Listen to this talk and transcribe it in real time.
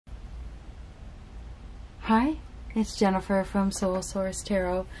Hi, it's Jennifer from Soul Source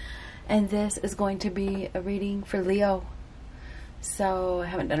Tarot, and this is going to be a reading for Leo. So I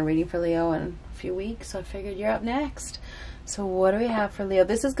haven't done a reading for Leo in a few weeks, so I figured you're up next. So what do we have for Leo?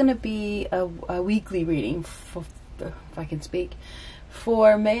 This is going to be a weekly reading, if I can speak,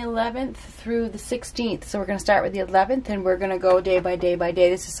 for May 11th through the 16th. So we're going to start with the 11th, and we're going to go day by day by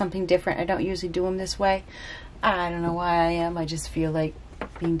day. This is something different. I don't usually do them this way. I don't know why I am. I just feel like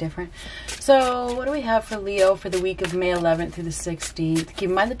being different. So what do we have for Leo for the week of May 11th through the 16th? Keep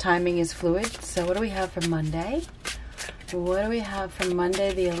in mind the timing is fluid. So what do we have for Monday? What do we have for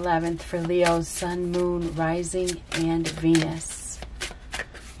Monday the 11th for Leo's Sun, Moon, Rising, and Venus?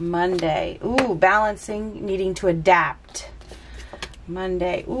 Monday. Ooh, balancing, needing to adapt.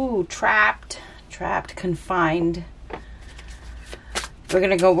 Monday. Ooh, trapped, confined.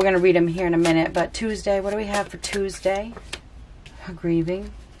 We're gonna read them here in a minute. But Tuesday, what do we have for Tuesday?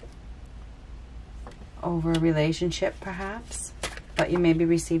 Grieving over a relationship, perhaps, but you may be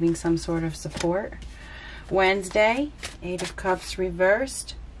receiving some sort of support. Wednesday, 8 of Cups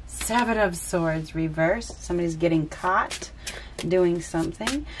reversed, 7 of Swords reversed. Somebody's getting caught doing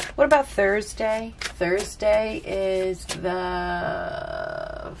something. What about Thursday? Thursday is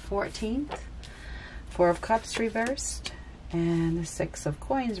the 14th. 4 of Cups reversed and the 6 of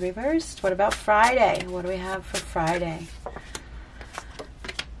Coins reversed. What about Friday? What do we have for Friday?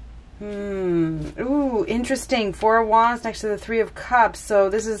 Ooh, interesting. 4 of Wands next to the 3 of Cups.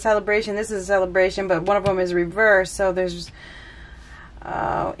 So this is a celebration. This is a celebration, but one of them is reversed. So there's,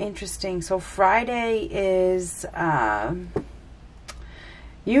 interesting. So Friday is,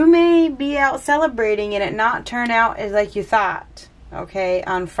 you may be out celebrating and it not turn out as like you thought. Okay,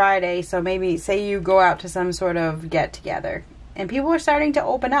 on Friday. So maybe say you go out to some sort of get together. And people are starting to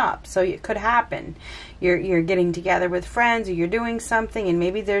open up, so it could happen. You're getting together with friends, or you're doing something, and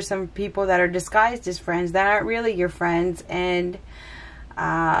maybe there's some people that are disguised as friends that aren't really your friends, and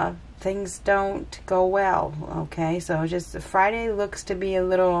things don't go well. Okay, so just Friday looks to be a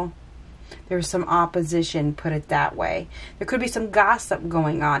little. There's some opposition, put it that way. There could be some gossip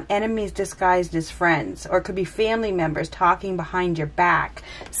going on. Enemies disguised as friends. Or it could be family members talking behind your back.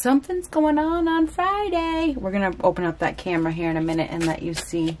 Something's going on Friday. We're going to open up that camera here in a minute and let you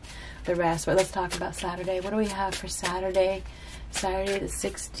see the rest. But let's talk about Saturday. What do we have for Saturday? Saturday the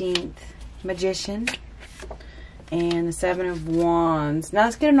 16th. Magician. And the 7 of Wands. Now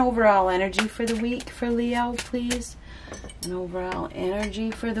let's get an overall energy for the week for Leo, please. An overall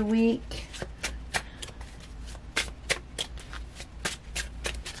energy for the week.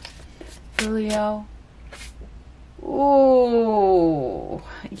 For Leo. Ooh,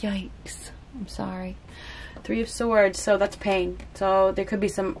 yikes. I'm sorry. 3 of Swords, so that's pain. So there could be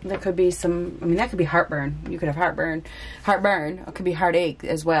some, I mean, that could be heartburn. You could have heartburn. It could be heartache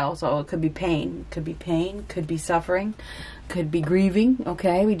as well. So it could be pain. Could be pain, could be suffering, could be grieving.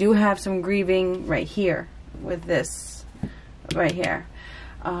 Okay, we do have some grieving right here with this. Right here.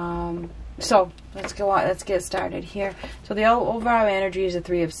 So let's go on. Let's get started here. So the overall energy is a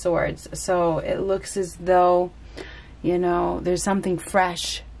 3 of Swords. So it looks as though, you know, there's something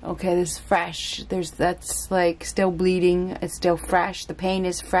fresh. Okay, this is fresh. That's like still bleeding. It's still fresh. The pain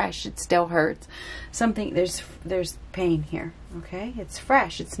is fresh. It still hurts. Something, there's pain here. Okay, it's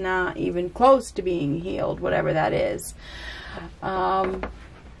fresh. It's not even close to being healed, whatever that is. So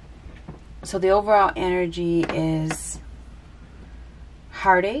the overall energy is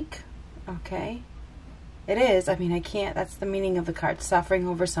heartache. Okay, it is. I mean, I can't, that's the meaning of the card, suffering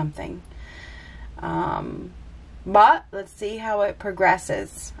over something. But let's see how it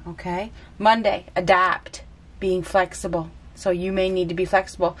progresses. Okay, Monday, adapt, being flexible. So you may need to be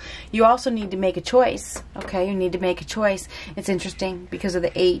flexible. You also need to make a choice. Okay, you need to make a choice. It's interesting because of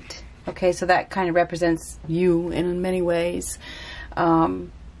the 8. Okay, so that kind of represents you in many ways. If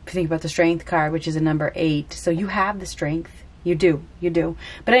you think about the Strength card, which is a number 8, so you have the strength. You do.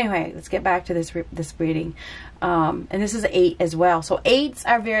 But anyway, let's get back to this reading. And this is 8 as well. So 8s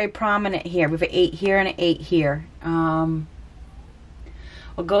are very prominent here. We have an 8 here and an 8 here.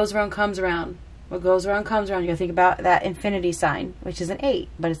 What goes around comes around. What goes around comes around. You gotta think about that infinity sign, which is an 8,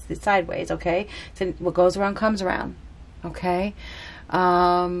 but it's sideways. Okay. So what goes around comes around. Okay.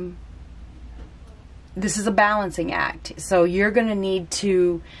 This is a balancing act. So you're gonna need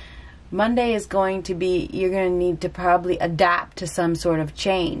to. Monday is going to be, you're going to need to probably adapt to some sort of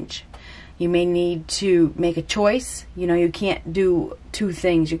change. You may need to make a choice. You know, you can't do 2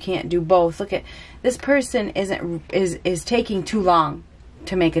 things. You can't do both. Look at, this person is taking too long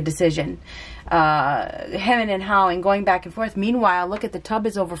to make a decision. Hemming and hawing, going back and forth. Meanwhile, look at the tub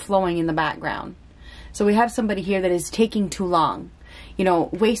is overflowing in the background. So we have somebody here that is taking too long. you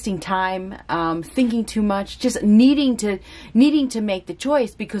know, wasting time, thinking too much, just needing to make the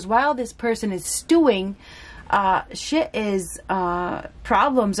choice, because while this person is stewing,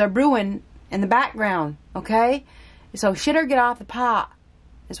 problems are brewing in the background, okay? So shit or get off the pot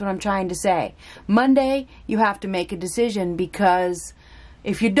is what I'm trying to say. Monday, you have to make a decision, because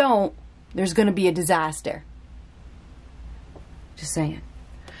if you don't, there's going to be a disaster. Just saying.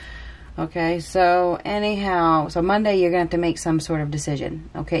 Okay, so anyhow, so Monday you're going to have to make some sort of decision.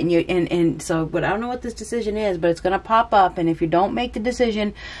 Okay, and so, but I don't know what this decision is, but it's going to pop up, and if you don't make the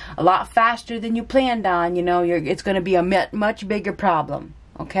decision a lot faster than you planned on, you know, it's going to be a much bigger problem.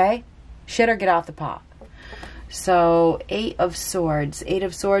 Okay? Shit or get off the pot. So, 8 of Swords. 8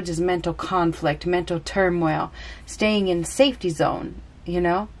 of Swords is mental conflict, mental turmoil, staying in safety zone, you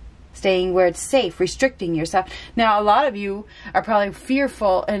know? Staying where it's safe, restricting yourself. Now, a lot of you are probably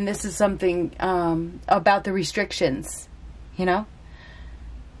fearful, and this is something about the restrictions, you know?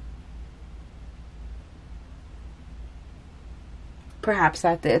 Perhaps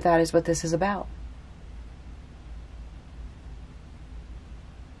that is what this is about.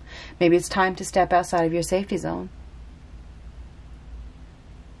 Maybe it's time to step outside of your safety zone.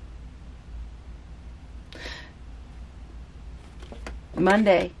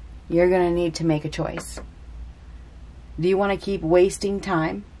 Monday, you're going to need to make a choice. Do you want to keep wasting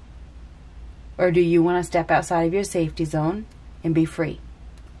time? Or do you want to step outside of your safety zone and be free?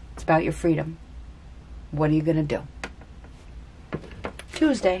 It's about your freedom. What are you going to do?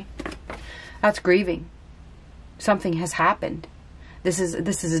 Tuesday. That's grieving. Something has happened. This is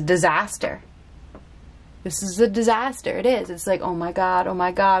a disaster. This is a disaster. It is. It's like, oh my God,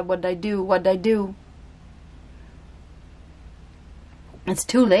 what did I do? What did I do? It's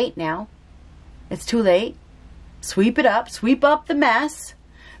too late now. It's too late. Sweep it up. Sweep up the mess.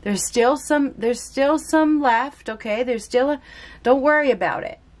 There's still some left, okay? Don't worry about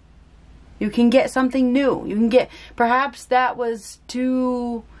it. You can get something new. You can get, perhaps that was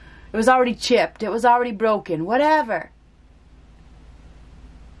it was already chipped. It was already broken. Whatever.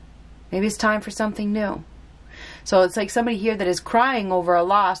 Maybe it's time for something new. So it's like somebody here that is crying over a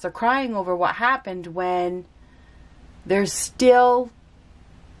loss. They're crying over what happened, when there's still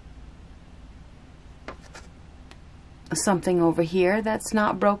something over here that's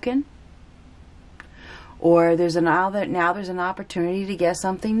not broken, or there's now there's an opportunity to get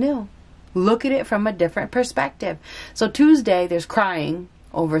something new. Look at it from a different perspective. So Tuesday, there's crying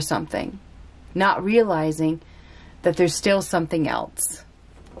over something, not realizing that there's still something else.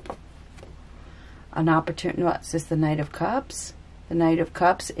 An opportunity. What's this? The Knight of Cups. The Knight of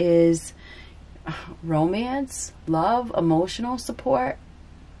Cups is romance, love, emotional support.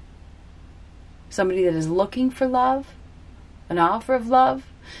 Somebody that is looking for love, an offer of love.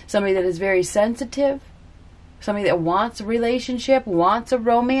 Somebody that is very sensitive. Somebody that wants a relationship, wants a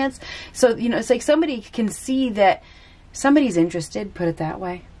romance. So, you know, it's like somebody can see that somebody's interested, put it that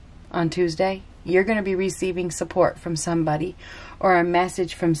way, on Tuesday. You're going to be receiving support from somebody, or a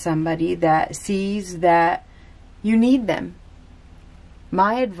message from somebody that sees that you need them.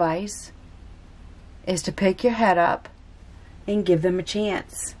 My advice is to pick your head up and give them a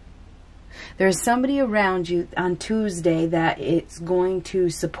chance. There's somebody around you on Tuesday that it's going to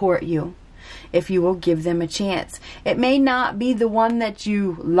support you if you will give them a chance. It may not be the one that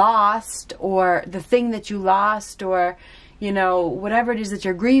you lost, or the thing that you lost, or, you know, whatever it is that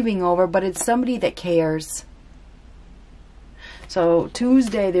you're grieving over, but it's somebody that cares. So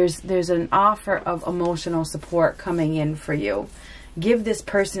Tuesday, there's an offer of emotional support coming in for you. Give this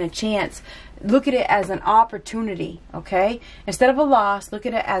person a chance. Look at it as an opportunity, okay? Instead of a loss, look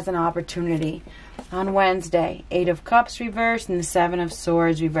at it as an opportunity. On Wednesday, 8 of Cups reversed and the 7 of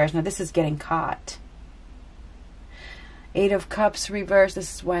Swords reversed. Now, this is getting caught. 8 of Cups reversed.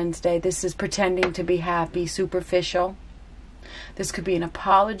 This is Wednesday. This is pretending to be happy, superficial. This could be an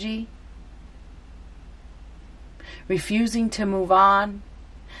apology. Refusing to move on.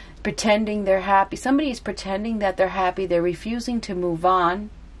 Pretending they're happy. Somebody is pretending that they're happy. They're refusing to move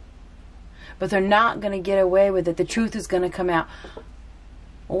on. But they're not going to get away with it. The truth is going to come out.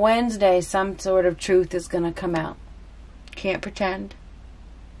 Wednesday, some sort of truth is going to come out. Can't pretend.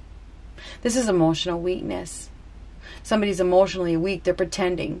 This is emotional weakness. Somebody's emotionally weak. They're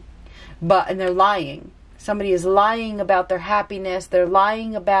pretending. And they're lying. Somebody is lying about their happiness. They're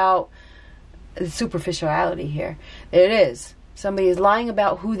lying about the superficiality here. There it is. Somebody is lying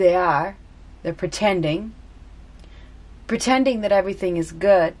about who they are. They're pretending. Pretending that everything is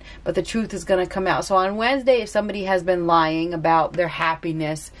good, but the truth is going to come out. So on Wednesday, if somebody has been lying about their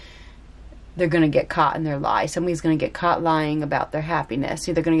happiness, they're going to get caught in their lie. Somebody's going to get caught lying about their happiness.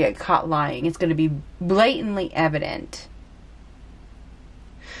 They're going to get caught lying. It's going to be blatantly evident.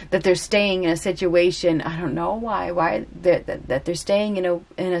 that they're staying in a situation. I don't know why that they're staying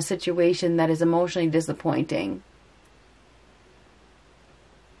in a situation that is emotionally disappointing.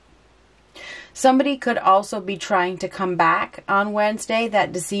 Somebody could also be trying to come back on Wednesday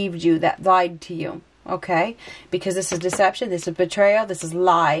that deceived you, that lied to you. Okay? Because this is deception, this is betrayal, this is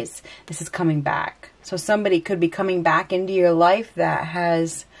lies, this is coming back. So somebody could be coming back into your life that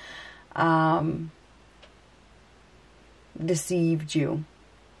has deceived you.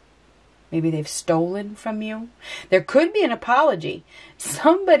 Maybe they've stolen from you. There could be an apology.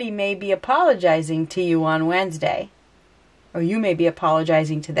 Somebody may be apologizing to you on Wednesday. Or you may be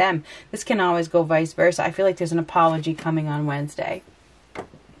apologizing to them. This can always go vice versa. I feel like there's an apology coming on Wednesday.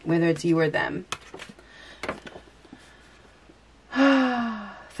 Whether it's you or them.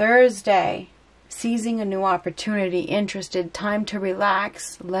 Thursday. Seizing a new opportunity. Interested. Time to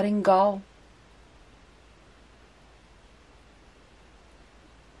relax. Letting go.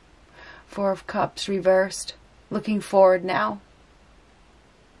 Four of Cups reversed. Looking forward now.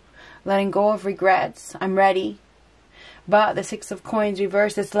 Letting go of regrets. I'm ready. But the Six of Coins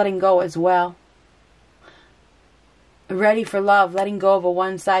reversed, it's letting go as well. Ready for love, letting go of a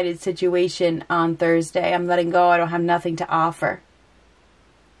one-sided situation on Thursday. I'm letting go, I don't have nothing to offer.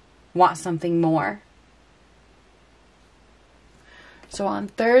 Want something more. So on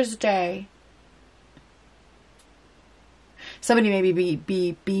Thursday, somebody may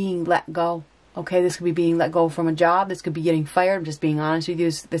be being let go. Okay, this could be being let go from a job. This could be getting fired. I'm just being honest with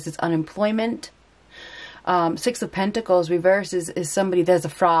you. This is unemployment. Six of Pentacles reverse is somebody that's a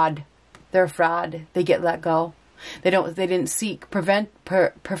fraud. They're a fraud. They get let go. They didn't seek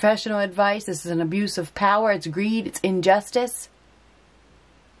professional advice. This is an abuse of power. It's greed. It's injustice.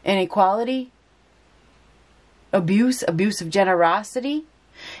 Inequality. Abuse of generosity.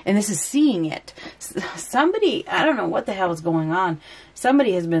 And this is seeing it. Somebody, I don't know what the hell is going on.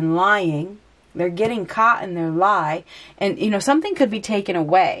 Somebody has been lying. They're getting caught in their lie. And, you know, something could be taken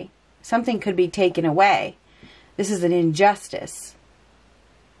away. Something could be taken away. This is an injustice.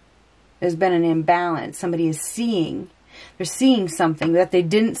 There's been an imbalance. Somebody is seeing. They're seeing something that they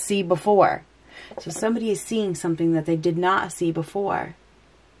didn't see before. So somebody is seeing something that they did not see before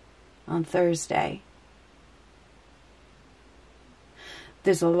on Thursday.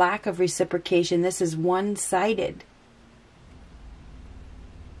 There's a lack of reciprocation. This is one-sided.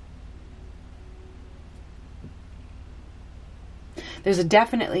 There's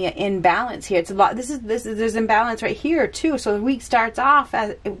definitely an imbalance here. It's a lot. There's imbalance right here too. So the week starts off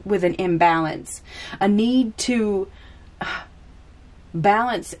with an imbalance, a need to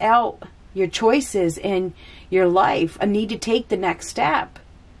balance out your choices in your life, a need to take the next step.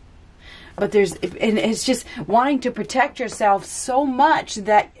 But it's just wanting to protect yourself so much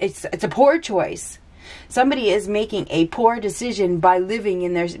that it's a poor choice. Somebody is making a poor decision by living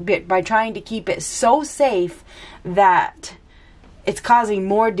in by trying to keep it so safe that it's causing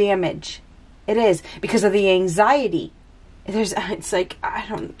more damage. It is because of the anxiety. It's like,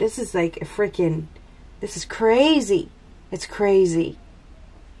 this is like a freaking, this is crazy. It's crazy.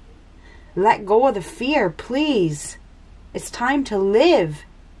 Let go of the fear, please. It's time to live.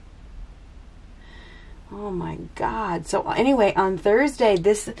 Oh my God. So anyway, on Thursday,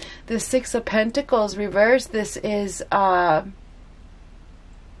 the Six of Pentacles reversed. This is I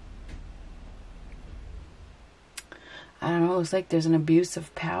don't know, it looks like there's an abuse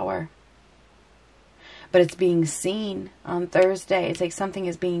of power. But it's being seen on Thursday. It's like something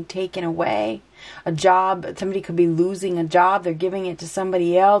is being taken away. A job, somebody could be losing a job. They're giving it to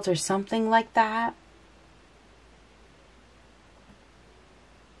somebody else or something like that.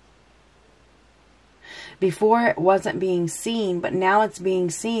 Before it wasn't being seen, but now it's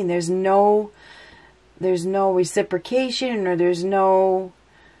being seen. There's no reciprocation, or there's no...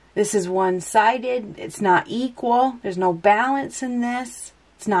 This is one-sided. It's not equal. There's no balance in this.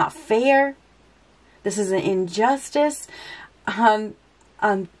 It's not fair. This is an injustice. On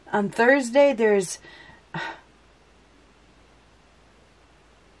Thursday, there's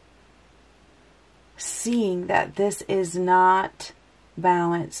seeing that this is not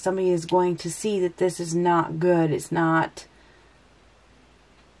balanced. Somebody is going to see that this is not good. It's not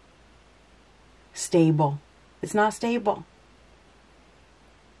stable. It's not stable.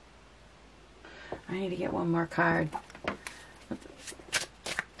 I need to get one more card.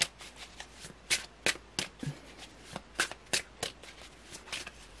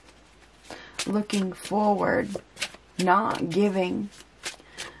 Looking forward. Not giving.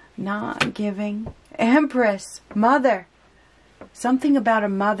 Not giving. Empress. Mother. Something about a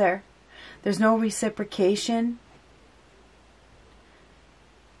mother. There's no reciprocation.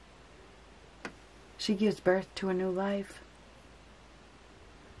 She gives birth to a new life.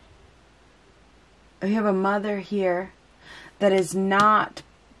 We have a mother here that is not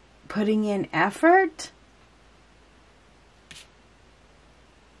putting in effort.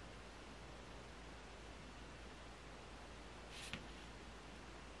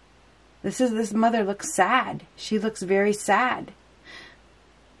 This mother looks sad. She looks very sad.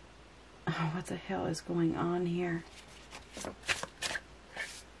 Oh, what the hell is going on here?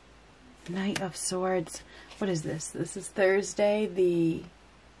 Knight of Swords. What is this? This is Thursday, the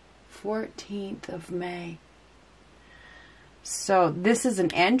 14th of May. So this is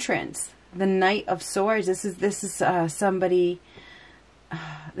an entrance. The Knight of Swords. This is somebody.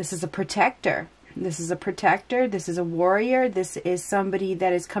 This is a protector. This is a protector. This is a warrior. This is somebody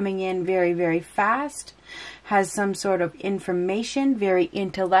that is coming in very, very fast. Has some sort of information. Very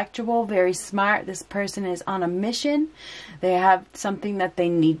intellectual. Very smart. This person is on a mission. They have something that they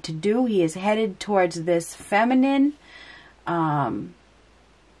need to do. He is headed towards this feminine. So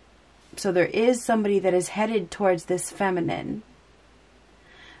there is somebody that is headed towards this feminine.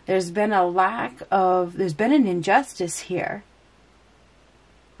 There's been a there's been an injustice here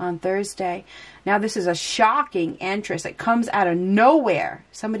on Thursday. Now this is a shocking entrance. It comes out of nowhere.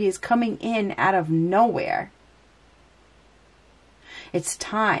 Somebody is coming in out of nowhere. It's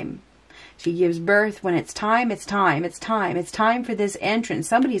time. She gives birth when it's time, it's time, it's time. It's time for this entrance.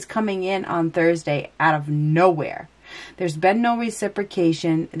 Somebody's coming in on Thursday out of nowhere. There's been no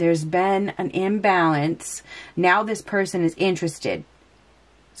reciprocation. There's been an imbalance. Now this person is interested.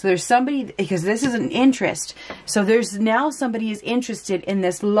 So there's somebody, because this is an interest. So there's now somebody is interested in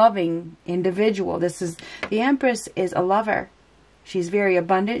this loving individual. The Empress is a lover. She's very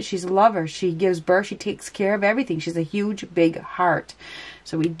abundant. She's a lover. She gives birth. She takes care of everything. She's a huge, big heart.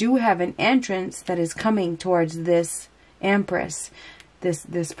 So we do have an entrance that is coming towards this Empress.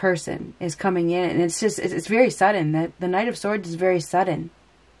 This person is coming in, and it's very sudden. The Knight of Swords is very sudden.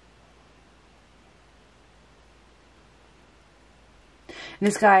 And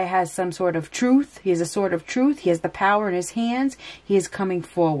this guy has some sort of truth. He has a sword of truth. He has the power in his hands. He is coming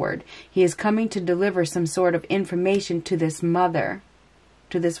forward. He is coming to deliver some sort of information to this mother,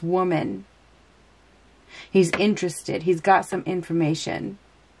 to this woman. He's interested. He's got some information.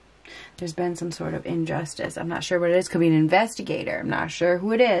 There's been some sort of injustice. I'm not sure what it is. Could be an investigator. I'm not sure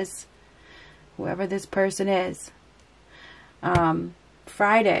who it is. Whoever this person is.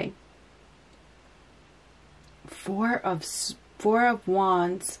 Friday. Four of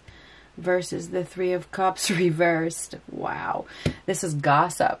Wands versus the Three of Cups reversed. Wow. This is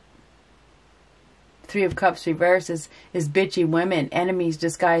gossip. Three of Cups reversed is bitchy women, enemies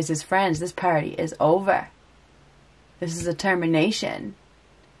disguised as friends. This party is over. This is a termination.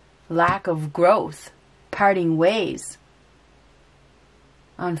 Lack of growth. Parting ways.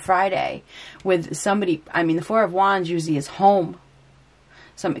 On Friday. With somebody, I mean, the Four of Wands usually is home.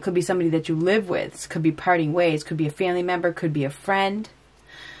 It could be somebody that you live with. It could be parting ways. Could be a family member. Could be a friend.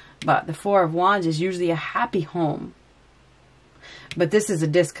 But the Four of Wands is usually a happy home. But this is a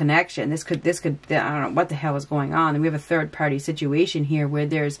disconnection. This could, I don't know what the hell is going on. And we have a third party situation here where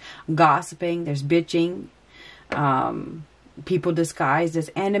there's gossiping, there's bitching, people disguised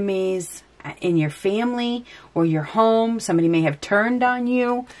as enemies in your family or your home. Somebody may have turned on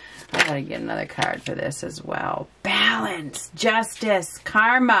you. I gotta get another card for this as well. Balance, justice,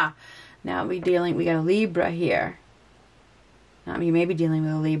 karma. Now we got a Libra here. You may be dealing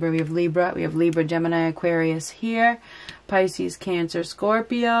with a Libra. We have Libra, Gemini, Aquarius here. Pisces, Cancer,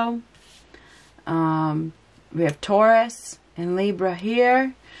 Scorpio. We have Taurus and Libra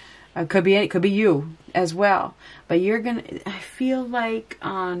here. It could be you as well. But I feel like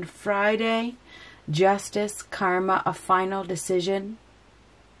on Friday, justice, karma, a final decision.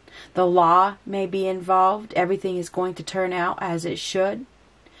 The law may be involved. Everything is going to turn out as it should.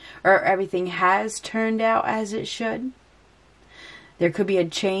 Or everything has turned out as it should. There could be a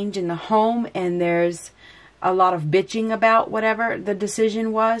change in the home, and there's a lot of bitching about whatever the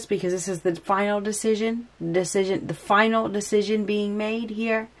decision was, because this is the final decision. The final decision being made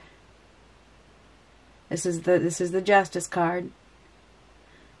here. This is the Justice card.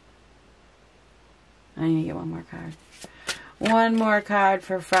 I need to get one more card. One more card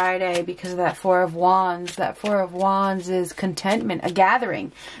for Friday because of that Four of Wands. That Four of Wands is contentment, a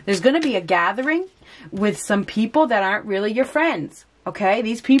gathering. There's going to be a gathering with some people that aren't really your friends. Okay?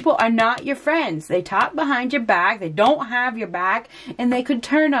 These people are not your friends. They talk behind your back. They don't have your back. And they could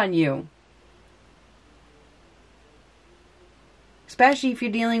turn on you. Especially if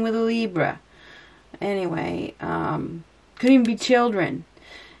you're dealing with a Libra. Anyway, could even be children.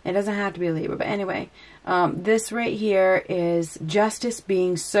 It doesn't have to be a Libra. But anyway, this right here is justice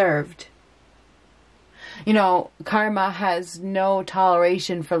being served. You know, karma has no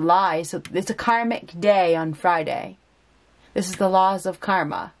toleration for lies. So it's a karmic day on Friday. This is the laws of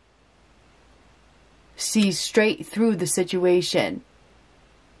karma. See straight through the situation.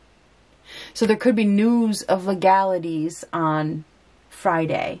 So there could be news of legalities on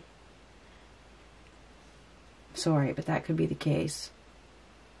Friday. Sorry, but that could be the case.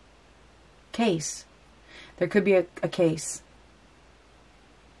 There could be a case.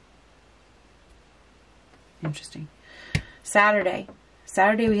 Interesting. Saturday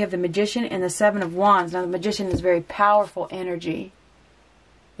we have the Magician and the Seven of Wands. Now the Magician is very powerful energy.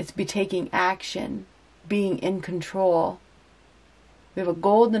 It's be taking action, being in control. We have a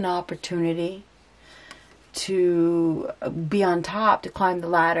golden opportunity to be on top, to climb the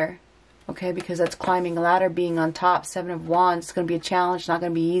ladder. Okay, because that's climbing a ladder, being on top. Seven of Wands, it's going to be a challenge, not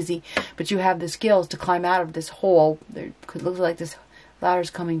going to be easy. But you have the skills to climb out of this hole. It looks like this ladder's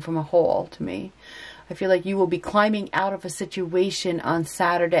coming from a hole to me. I feel like you will be climbing out of a situation on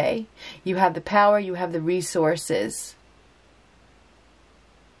Saturday. You have the power, you have the resources.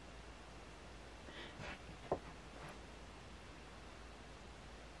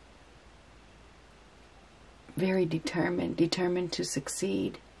 Very determined to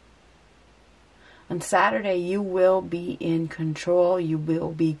succeed. On Saturday, you will be in control. You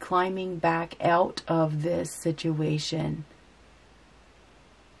will be climbing back out of this situation.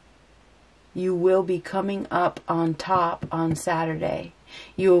 You will be coming up on top on Saturday.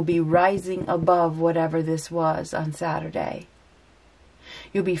 You will be rising above whatever this was on Saturday.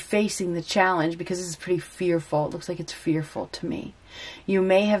 You'll be facing the challenge because this is pretty fearful. It looks like it's fearful to me. You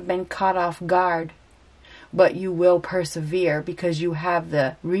may have been caught off guard, but you will persevere because you have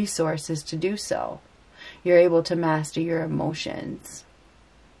the resources to do so. You're able to master your emotions.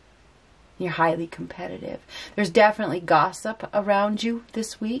 You're highly competitive. There's definitely gossip around you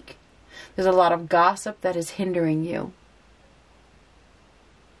this week. There's a lot of gossip that is hindering you.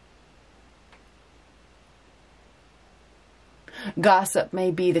 Gossip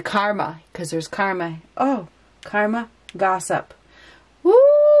may be the karma, because there's karma. Oh, karma, gossip.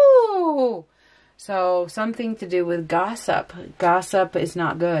 Woo! So something to do with gossip. Gossip is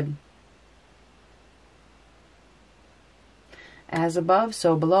not good. As above,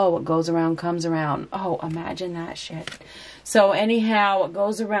 so below. What goes around comes around. Oh, imagine that shit. So anyhow, what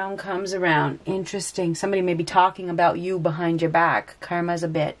goes around comes around. Interesting. Somebody may be talking about you behind your back. Karma's a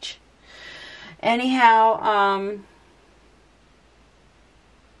bitch. Anyhow,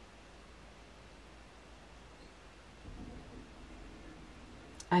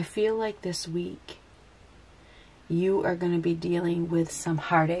 I feel like this week you are going to be dealing with some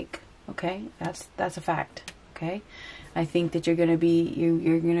heartache. Okay? That's a fact. Okay? I think that you're going to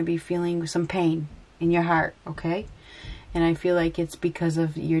be feeling some pain in your heart, okay? And I feel like it's because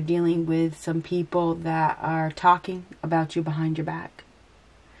of you're dealing with some people that are talking about you behind your back.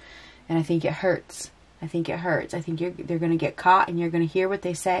 And I think it hurts. I think it hurts. I think they're going to get caught and you're going to hear what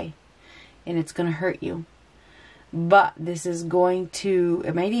they say. And it's going to hurt you. But this is going to,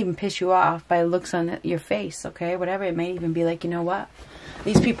 it might even piss you off by looks on your face, okay? Whatever. It might even be like, you know what?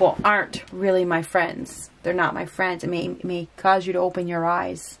 These people aren't really my friends. They're not my friends. It may cause you to open your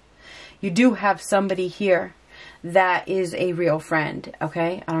eyes. You do have somebody here that is a real friend,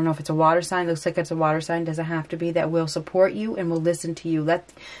 okay? I don't know if it's a water sign. It looks like it's a water sign. Doesn't have to be. That will support you and will listen to you.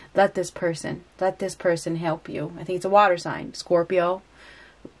 Let this person help you. I think it's a water sign. Scorpio,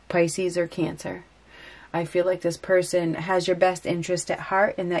 Pisces, or Cancer. I feel like this person has your best interest at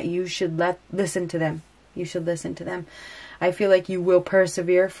heart and that you should listen to them. You should listen to them. I feel like you will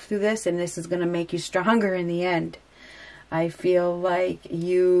persevere through this and this is going to make you stronger in the end. I feel like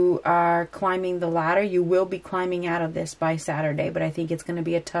you are climbing the ladder. You will be climbing out of this by Saturday, but I think it's going to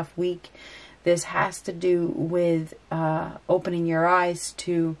be a tough week. This has to do with opening your eyes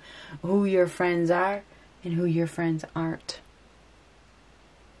to who your friends are and who your friends aren't.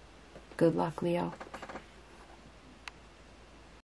 Good luck, Leo.